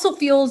fossil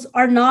fuels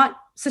are not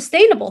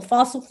sustainable.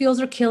 Fossil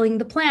fuels are killing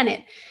the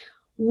planet.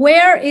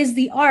 Where is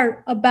the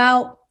art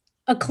about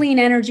a clean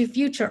energy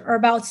future or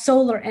about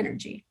solar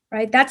energy,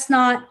 right? That's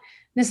not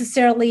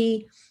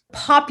necessarily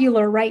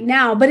popular right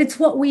now, but it's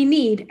what we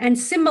need. And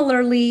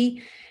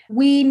similarly,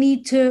 we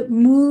need to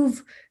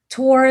move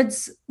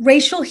towards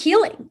racial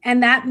healing.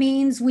 And that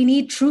means we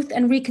need truth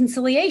and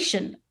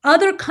reconciliation.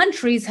 Other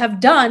countries have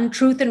done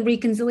truth and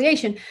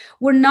reconciliation.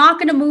 We're not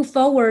going to move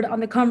forward on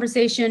the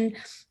conversation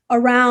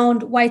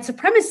around white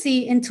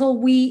supremacy until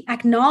we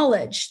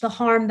acknowledge the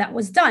harm that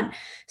was done.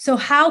 So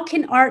how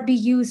can art be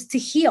used to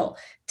heal,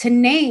 to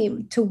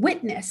name, to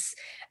witness,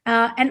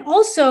 and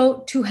also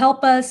to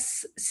help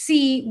us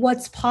see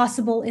what's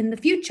possible in the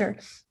future?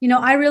 You know,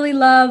 I really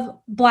love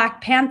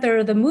Black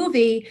Panther, the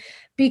movie,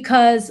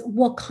 because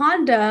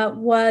Wakanda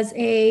was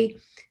a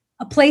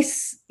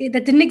place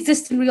that didn't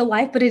exist in real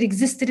life, but it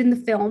existed in the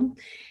film.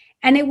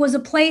 And it was a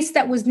place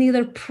that was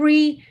neither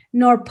pre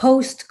nor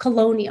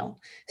post-colonial.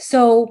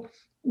 So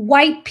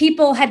white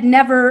people had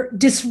never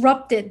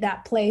disrupted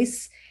that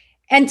place.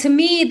 And to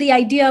me, the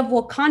idea of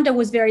Wakanda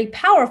was very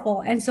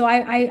powerful. And so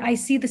I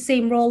see the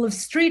same role of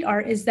street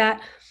art, is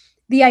that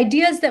the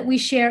ideas that we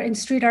share in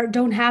street art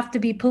don't have to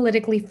be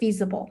politically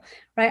feasible,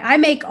 right? I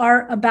make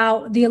art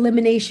about the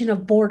elimination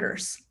of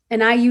borders,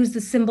 and I use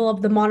the symbol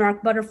of the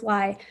monarch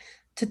butterfly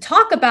to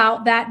talk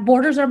about that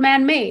borders are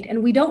man-made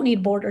and we don't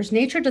need borders.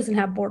 Nature doesn't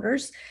have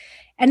borders.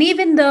 And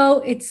even though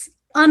it's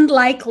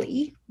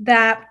unlikely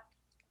that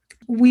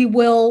we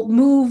will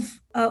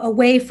move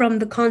away from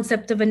the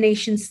concept of a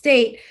nation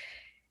state,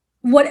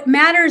 what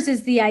matters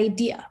is the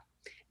idea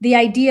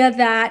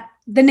that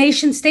the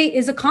nation state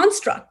is a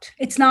construct.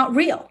 It's not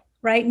real,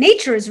 right?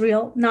 Nature is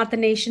real, not the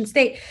nation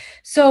state.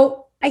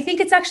 So I think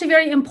it's actually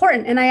very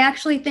important. And I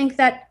actually think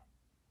that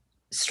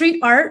street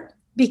art,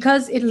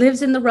 because it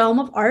lives in the realm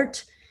of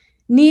art,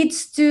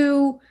 needs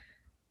to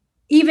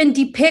even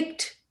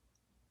depict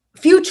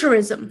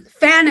futurism,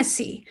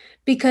 fantasy,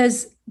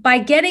 because by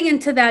getting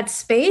into that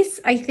space,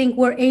 I think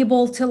we're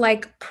able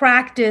to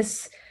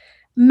practice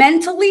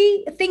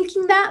mentally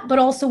thinking that, but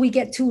also we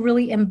get to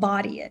really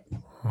embody it.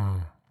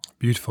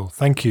 Beautiful.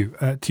 Thank you.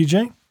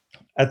 TJ?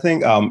 I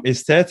think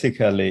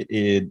aesthetically,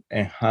 it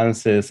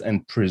enhances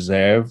and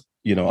preserves,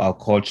 our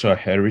cultural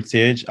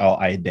heritage, our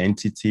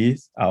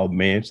identities, our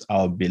myths,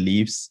 our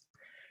beliefs.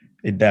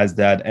 It does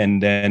that.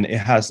 And then it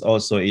has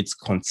also its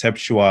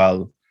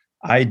conceptual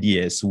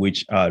ideas,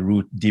 which are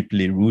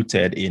deeply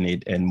rooted in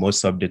it. And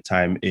most of the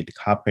time, it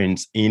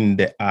happens in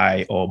the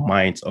eye or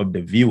mind of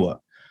the viewer.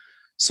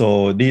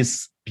 So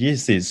these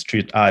pieces,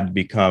 street art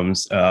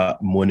becomes a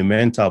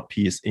monumental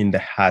piece in the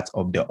heart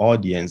of the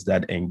audience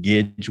that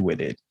engage with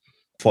it.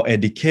 For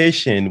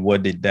education,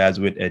 what it does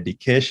with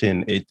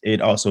education, it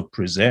also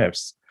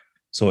preserves.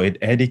 So it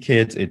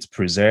educates, it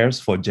preserves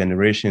for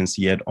generations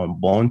yet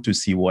unborn to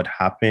see what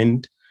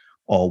happened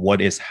or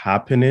what is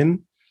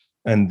happening.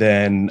 And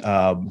then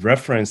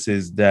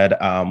references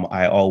that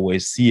I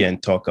always see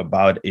and talk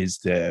about is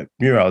the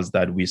murals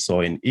that we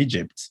saw in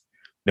Egypt,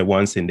 the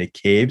ones in the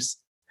caves.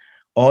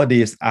 All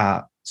these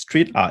are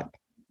street art.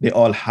 They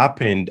all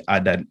happened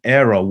at an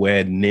era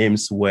where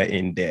names were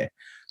in there.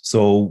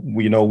 So,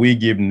 we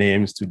give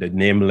names to the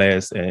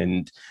nameless,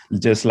 and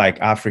just like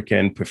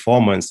African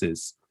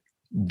performances,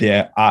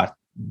 they're art.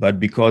 But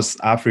because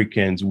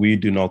Africans, we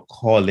do not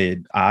call it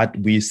art,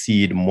 we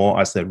see it more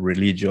as a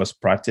religious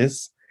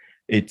practice.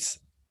 It's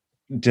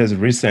just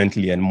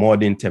recently and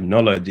modern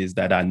technologies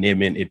that are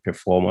naming it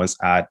performance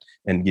art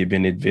and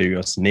giving it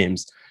various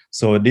names.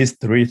 So these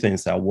three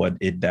things are what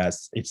it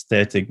does: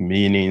 aesthetic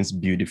meanings,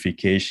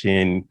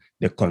 beautification,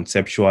 the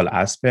conceptual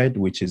aspect,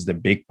 which is the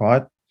big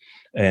part,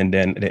 and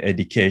then the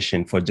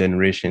education for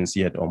generations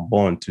yet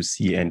unborn to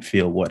see and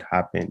feel what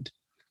happened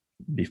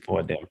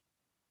before them.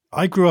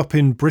 I grew up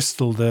in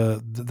Bristol,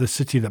 the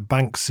city that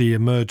Banksy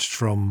emerged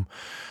from,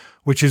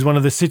 which is one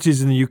of the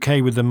cities in the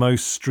UK with the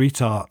most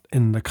street art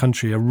in the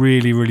country, a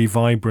really, really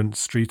vibrant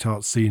street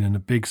art scene and a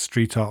big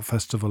street art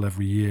festival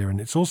every year.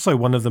 And it's also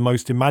one of the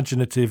most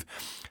imaginative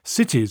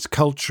cities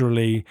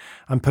culturally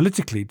and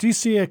politically. Do you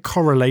see a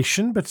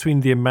correlation between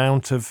the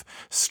amount of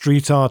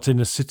street art in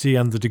a city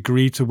and the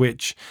degree to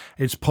which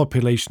its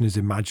population is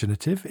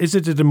imaginative? Is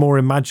it that the more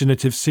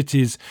imaginative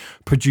cities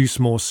produce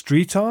more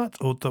street art,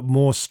 or that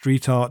more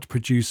street art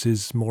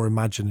produces more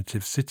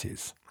imaginative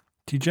cities?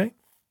 TJ?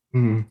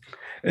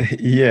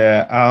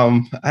 Yeah,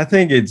 I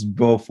think it's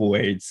both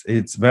ways.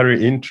 It's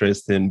very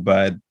interesting,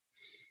 but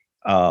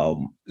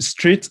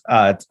street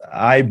art,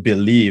 I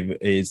believe,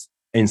 is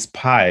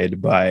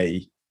inspired by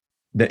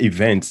the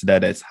events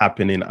that is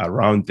happening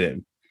around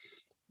them.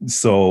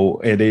 So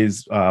it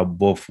is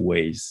both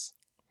ways.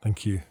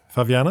 Thank you.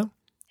 Faviana?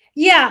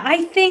 Yeah,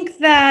 I think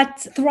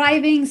that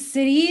thriving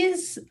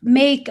cities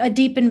make a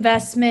deep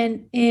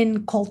investment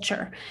in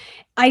culture.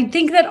 I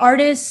think that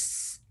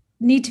artists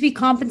need to be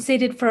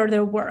compensated for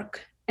their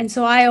work. And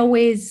so I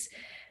always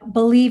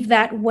believe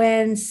that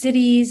when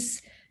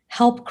cities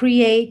help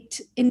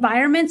create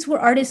environments where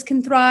artists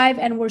can thrive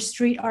and where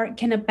street art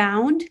can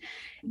abound,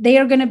 they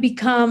are going to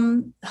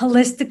become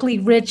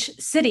holistically rich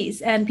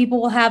cities and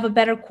people will have a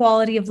better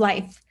quality of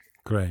life.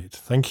 Great.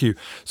 Thank you.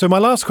 So my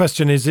last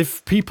question is,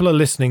 if people are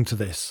listening to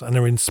this and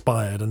are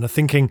inspired and are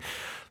thinking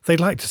they'd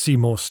like to see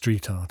more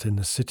street art in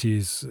the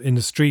cities, in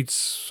the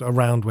streets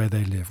around where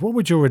they live, what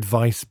would your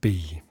advice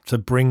be to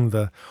bring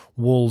the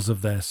walls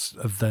of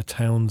their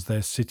towns,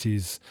 their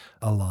cities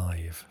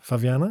alive?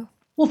 Faviana?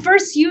 Well,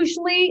 first,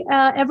 usually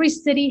every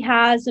city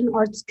has an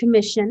arts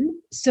commission.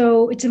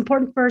 So it's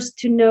important first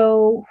to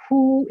know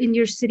who in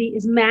your city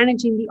is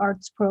managing the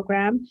arts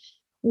program.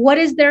 What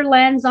is their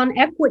lens on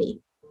equity?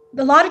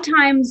 A lot of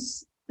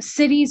times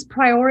cities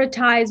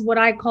prioritize what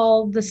I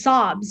call the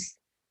SOBs,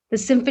 the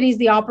symphonies,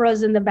 the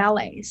operas, and the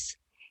ballets.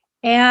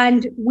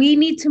 And we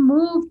need to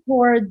move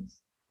towards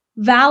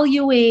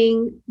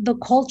valuing the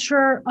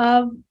culture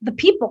of the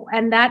people.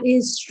 And that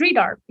is street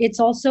art. It's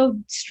also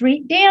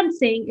street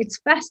dancing, it's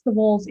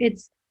festivals,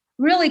 it's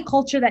really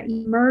culture that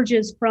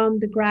emerges from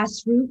the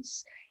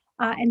grassroots.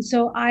 And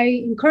so I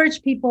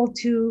encourage people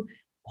to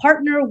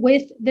partner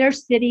with their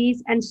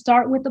cities and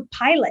start with a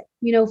pilot,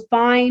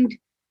 find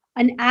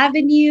an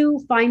avenue,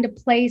 find a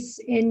place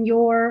in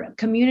your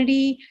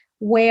community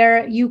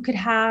where you could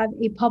have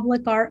a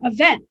public art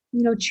event,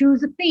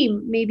 choose a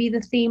theme. Maybe the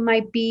theme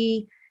might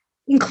be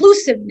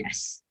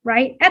inclusiveness,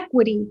 right?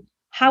 Equity.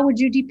 How would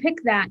you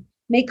depict that?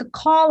 Make a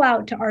call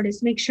out to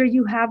artists. Make sure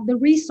you have the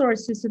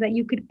resources so that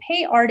you could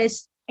pay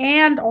artists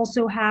and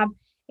also have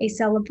a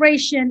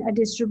celebration, a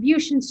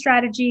distribution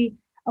strategy,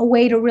 a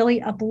way to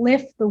really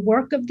uplift the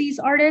work of these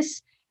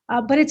artists.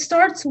 But it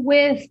starts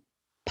with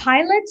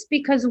pilots,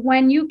 because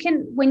when you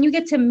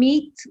get to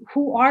meet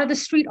who are the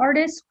street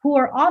artists,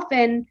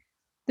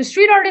 the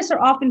street artists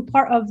are often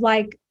part of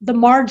like the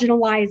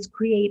marginalized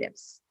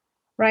creatives,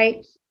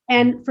 right?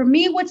 And for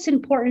me, what's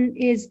important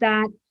is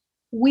that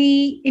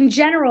we, in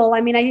general,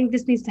 I think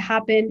this needs to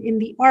happen in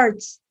the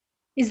arts,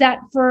 is that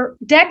for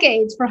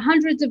decades, for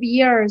hundreds of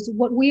years,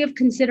 what we have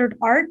considered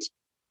art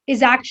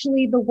is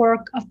actually the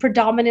work of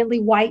predominantly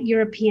white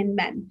European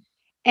men.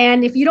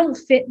 And if you don't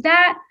fit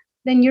that,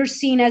 then you're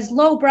seen as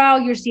lowbrow,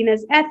 you're seen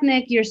as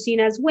ethnic, you're seen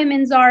as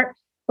women's art.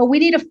 But we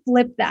need to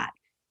flip that.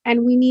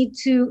 And we need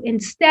to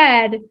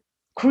instead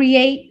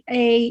create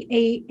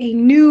a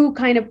new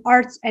kind of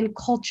arts and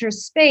culture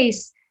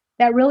space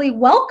that really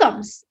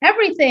welcomes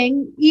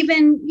everything,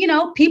 even,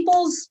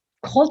 people's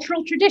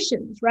cultural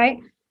traditions, right?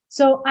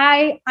 So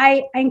I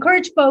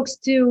encourage folks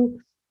to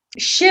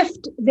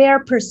shift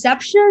their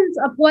perceptions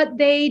of what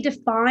they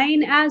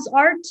define as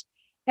art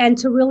and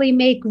to really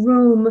make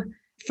room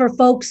for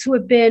folks who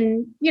have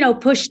been,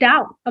 pushed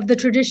out of the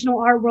traditional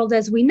art world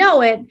as we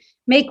know it.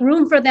 Make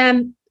room for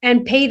them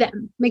and pay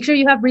them. Make sure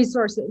you have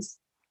resources.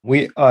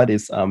 We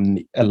artists,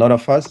 a lot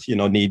of us,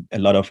 need a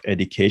lot of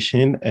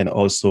education and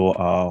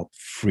also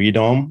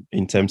freedom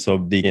in terms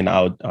of digging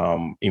out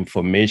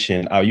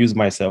information. I'll use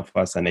myself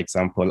as an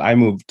example. I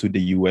moved to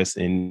the US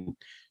in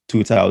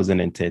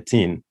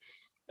 2013.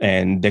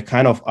 And the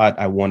kind of art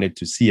I wanted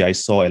to see, I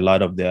saw a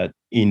lot of that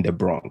in the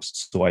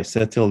Bronx. So I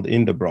settled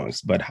in the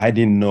Bronx, but I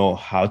didn't know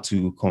how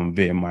to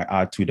convey my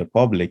art to the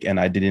public. And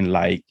I didn't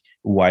like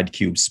wide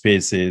cube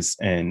spaces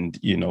and,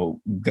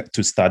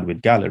 to start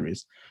with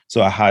galleries.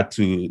 So I had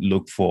to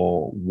look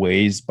for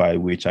ways by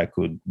which I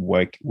could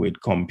work with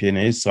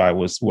companies. So I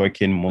was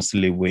working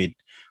mostly with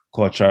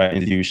cultural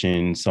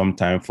institutions,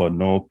 sometimes for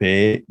no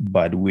pay,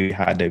 but we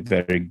had a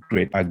very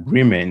great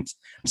agreement.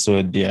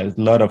 So there are a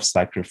lot of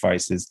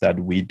sacrifices that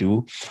we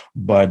do.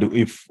 But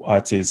if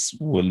artists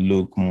will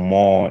look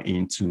more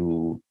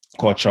into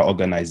cultural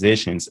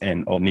organizations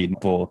and need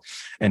for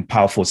and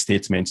powerful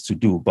statements to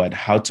do, but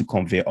how to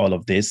convey all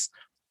of this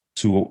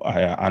to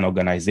an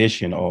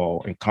organization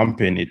or a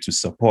company to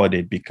support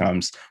it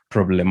becomes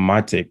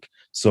problematic.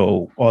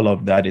 So all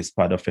of that is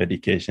part of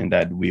education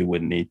that we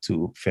would need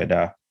to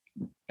further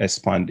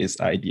expand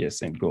these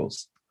ideas and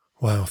goals.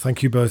 Wow,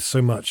 thank you both so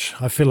much.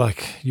 I feel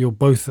like you're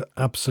both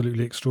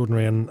absolutely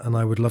extraordinary, and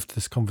I would love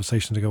this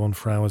conversation to go on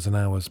for hours and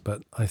hours,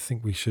 but I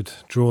think we should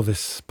draw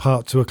this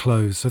part to a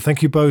close. So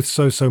thank you both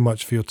so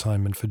much for your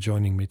time and for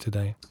joining me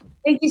today.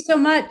 Thank you so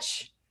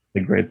much. A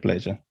great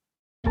pleasure.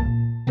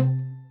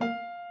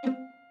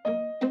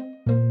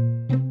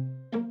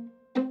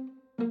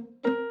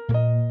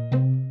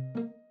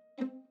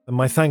 And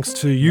my thanks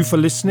to you for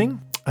listening.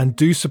 And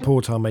do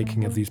support our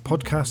making of these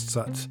podcasts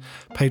at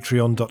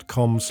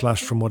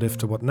patreon.com/FromWhatIf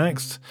to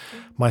WhatNext.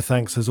 My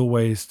thanks, as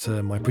always,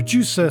 to my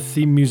producer,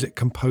 theme music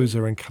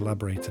composer, and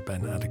collaborator,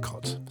 Ben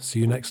Adicott. See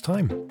you next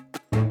time.